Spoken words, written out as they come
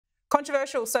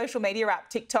Controversial social media app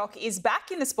TikTok is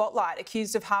back in the spotlight,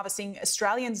 accused of harvesting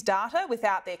Australians' data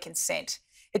without their consent.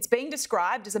 It's being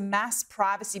described as a mass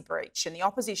privacy breach, and the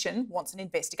opposition wants an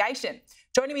investigation.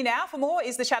 Joining me now for more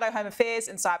is the Shadow Home Affairs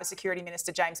and Cybersecurity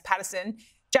Minister, James Paterson.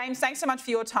 James, thanks so much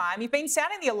for your time. You've been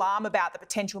sounding the alarm about the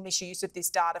potential misuse of this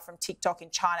data from TikTok in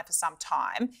China for some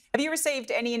time. Have you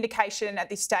received any indication at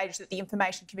this stage that the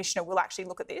Information Commissioner will actually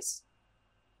look at this?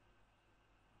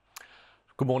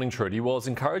 Good morning, Trudy. Well, I was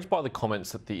encouraged by the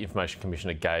comments that the Information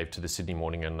Commissioner gave to the Sydney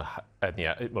Morning and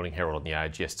the Morning Herald on The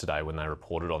Age yesterday when they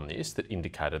reported on this, that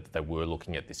indicated that they were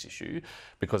looking at this issue,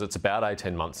 because it's about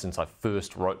 18 months since I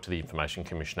first wrote to the Information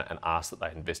Commissioner and asked that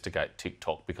they investigate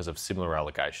TikTok because of similar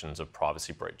allegations of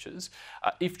privacy breaches.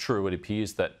 If true, it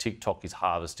appears that TikTok is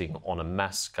harvesting on a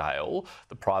mass scale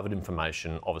the private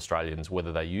information of Australians,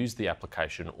 whether they use the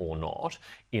application or not,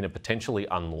 in a potentially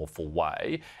unlawful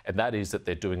way, and that is that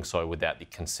they're doing so without the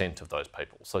consent of those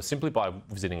people. So simply by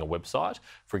visiting a website,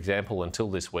 for example, until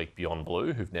this week, Beyond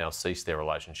Blue, who've now ceased their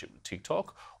relationship with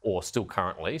TikTok, or still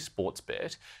currently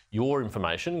Sportsbet, your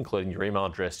information, including your email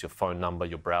address, your phone number,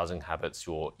 your browsing habits,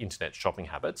 your internet shopping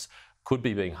habits, could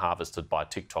be being harvested by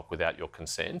TikTok without your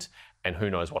consent, and who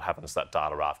knows what happens to that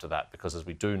data after that, because as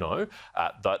we do know,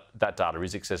 that data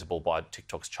is accessible by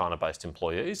TikTok's China-based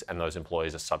employees, and those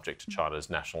employees are subject to China's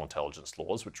national intelligence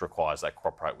laws, which requires they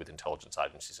cooperate with intelligence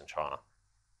agencies in China.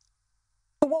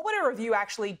 But what would a review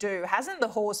actually do? Hasn't the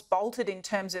horse bolted in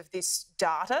terms of this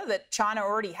data, that China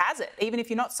already has it? Even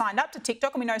if you're not signed up to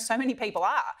TikTok, and we know so many people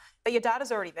are, but your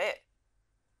data's already there.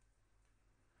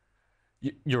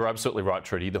 You're absolutely right,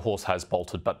 Trudy. The horse has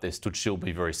bolted, but there should still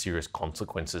be very serious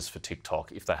consequences for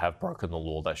TikTok. If they have broken the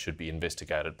law, they should be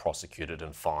investigated, prosecuted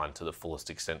and fined to the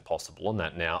fullest extent possible. And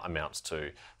that now amounts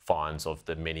to fines of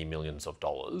the many millions of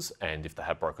dollars. And if they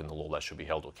have broken the law, they should be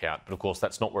held to account. But of course,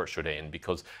 that's not where it should end,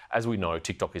 because as we know,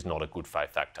 TikTok is not a good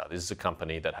faith actor. This is a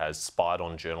company that has spied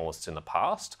on journalists in the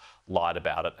past, lied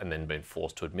about it and then been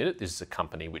forced to admit it. This is a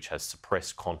company which has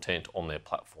suppressed content on their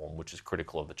platform, which is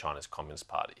critical of the Chinese Communist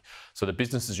Party. So the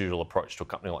business as usual approach to a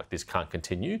company like this can't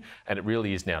continue, and it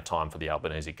really is now time for the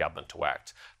Albanese government to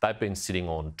act. They've been sitting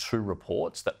on 2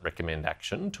 reports that recommend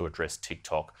action to address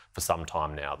TikTok for some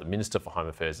time now. The Minister for Home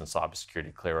Affairs and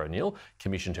Cybersecurity, Claire O'Neill,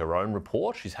 commissioned her own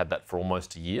report. She's had that for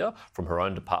almost a year from her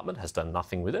own department, has done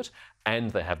nothing with it.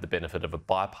 And they have the benefit of a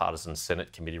bipartisan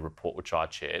Senate committee report, which I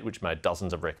chaired, which made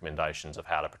dozens of recommendations of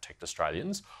how to protect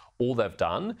Australians. All they've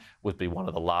done was be one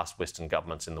of the last Western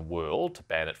governments in the world to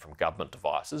ban it from government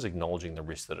devices, acknowledging the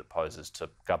risk that it poses to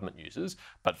government users.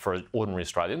 But for ordinary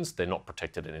Australians, they're not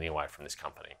protected in any way from this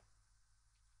company.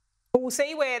 Well, we'll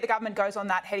see where the government goes on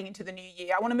that heading into the new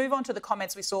year. I want to move on to the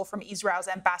comments we saw from Israel's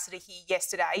ambassador here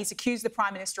yesterday. He's accused the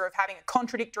Prime Minister of having a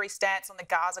contradictory stance on the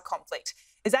Gaza conflict.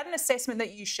 Is that an assessment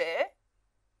that you share?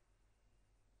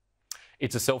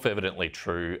 It's a self-evidently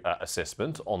true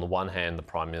assessment. On the one hand, the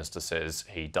Prime Minister says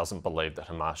he doesn't believe that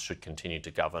Hamas should continue to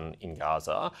govern in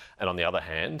Gaza. And on the other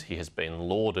hand, he has been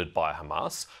lauded by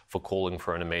Hamas for calling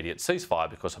for an immediate ceasefire,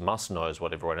 because Hamas knows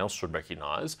what everyone else should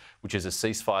recognise, which is a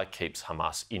ceasefire keeps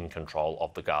Hamas in control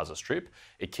of the Gaza Strip.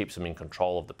 It keeps them in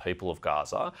control of the people of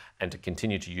Gaza, and to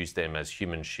continue to use them as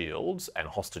human shields and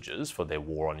hostages for their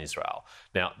war on Israel.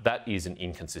 Now, that is an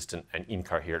inconsistent and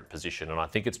incoherent position, and I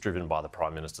think it's driven by the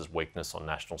Prime Minister's weakness on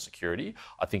national security.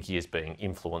 I think he is being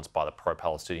influenced by the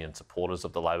pro-Palestinian supporters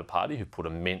of the Labor Party, who put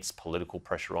immense political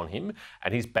pressure on him,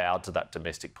 and he's bowed to that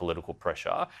domestic political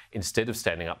pressure instead of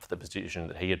standing up for the position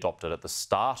that he adopted at the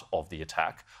start of the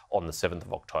attack on the 7th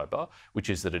of October, which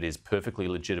is that it is perfectly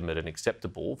legitimate and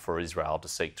acceptable for Israel to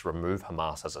seek to remove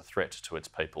Hamas as a threat to its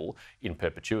people in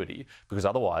perpetuity, because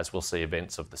otherwise we'll see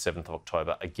events of the 7th of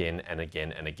October again and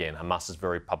again and again. Hamas has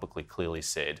very publicly clearly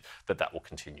said that that will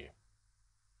continue.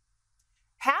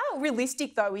 How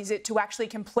realistic, though, is it to actually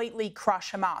completely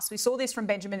crush Hamas? We saw this from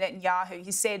Benjamin Netanyahu.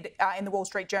 He said in the Wall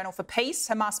Street Journal, for peace,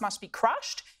 Hamas must be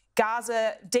crushed,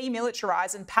 Gaza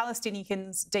demilitarised and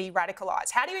Palestinians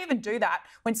de-radicalised. How do you even do that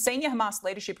when senior Hamas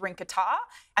leadership are in Qatar,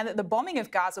 and that the bombing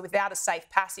of Gaza without a safe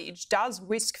passage does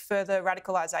risk further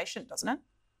radicalisation, doesn't it?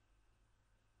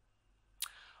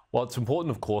 Well, it's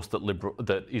important, of course,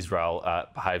 that Israel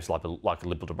behaves like a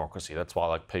liberal democracy. That's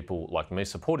why people like me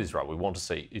support Israel. We want to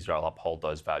see Israel uphold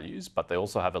those values, but they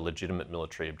also have a legitimate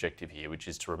military objective here, which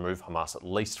is to remove Hamas at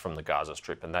least from the Gaza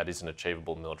Strip, and that is an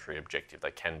achievable military objective.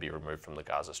 They can be removed from the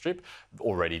Gaza Strip.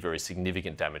 Already very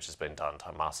significant damage has been done to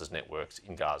Hamas's networks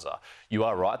in Gaza. You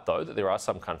are right, though, that there are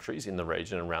some countries in the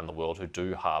region and around the world who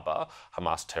do harbour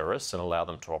Hamas terrorists and allow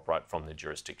them to operate from their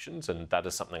jurisdictions, and that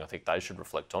is something I think they should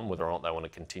reflect on, whether or not they want to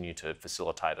continue continue to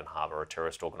facilitate and harbour a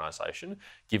terrorist organisation,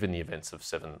 given the events of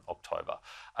 7 October.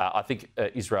 I think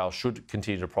Israel should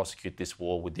continue to prosecute this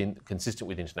war consistent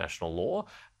with international law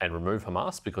and remove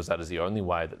Hamas, because that is the only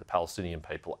way that the Palestinian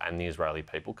people and the Israeli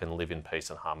people can live in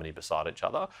peace and harmony beside each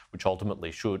other, which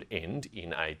ultimately should end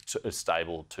in a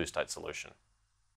stable two-state solution.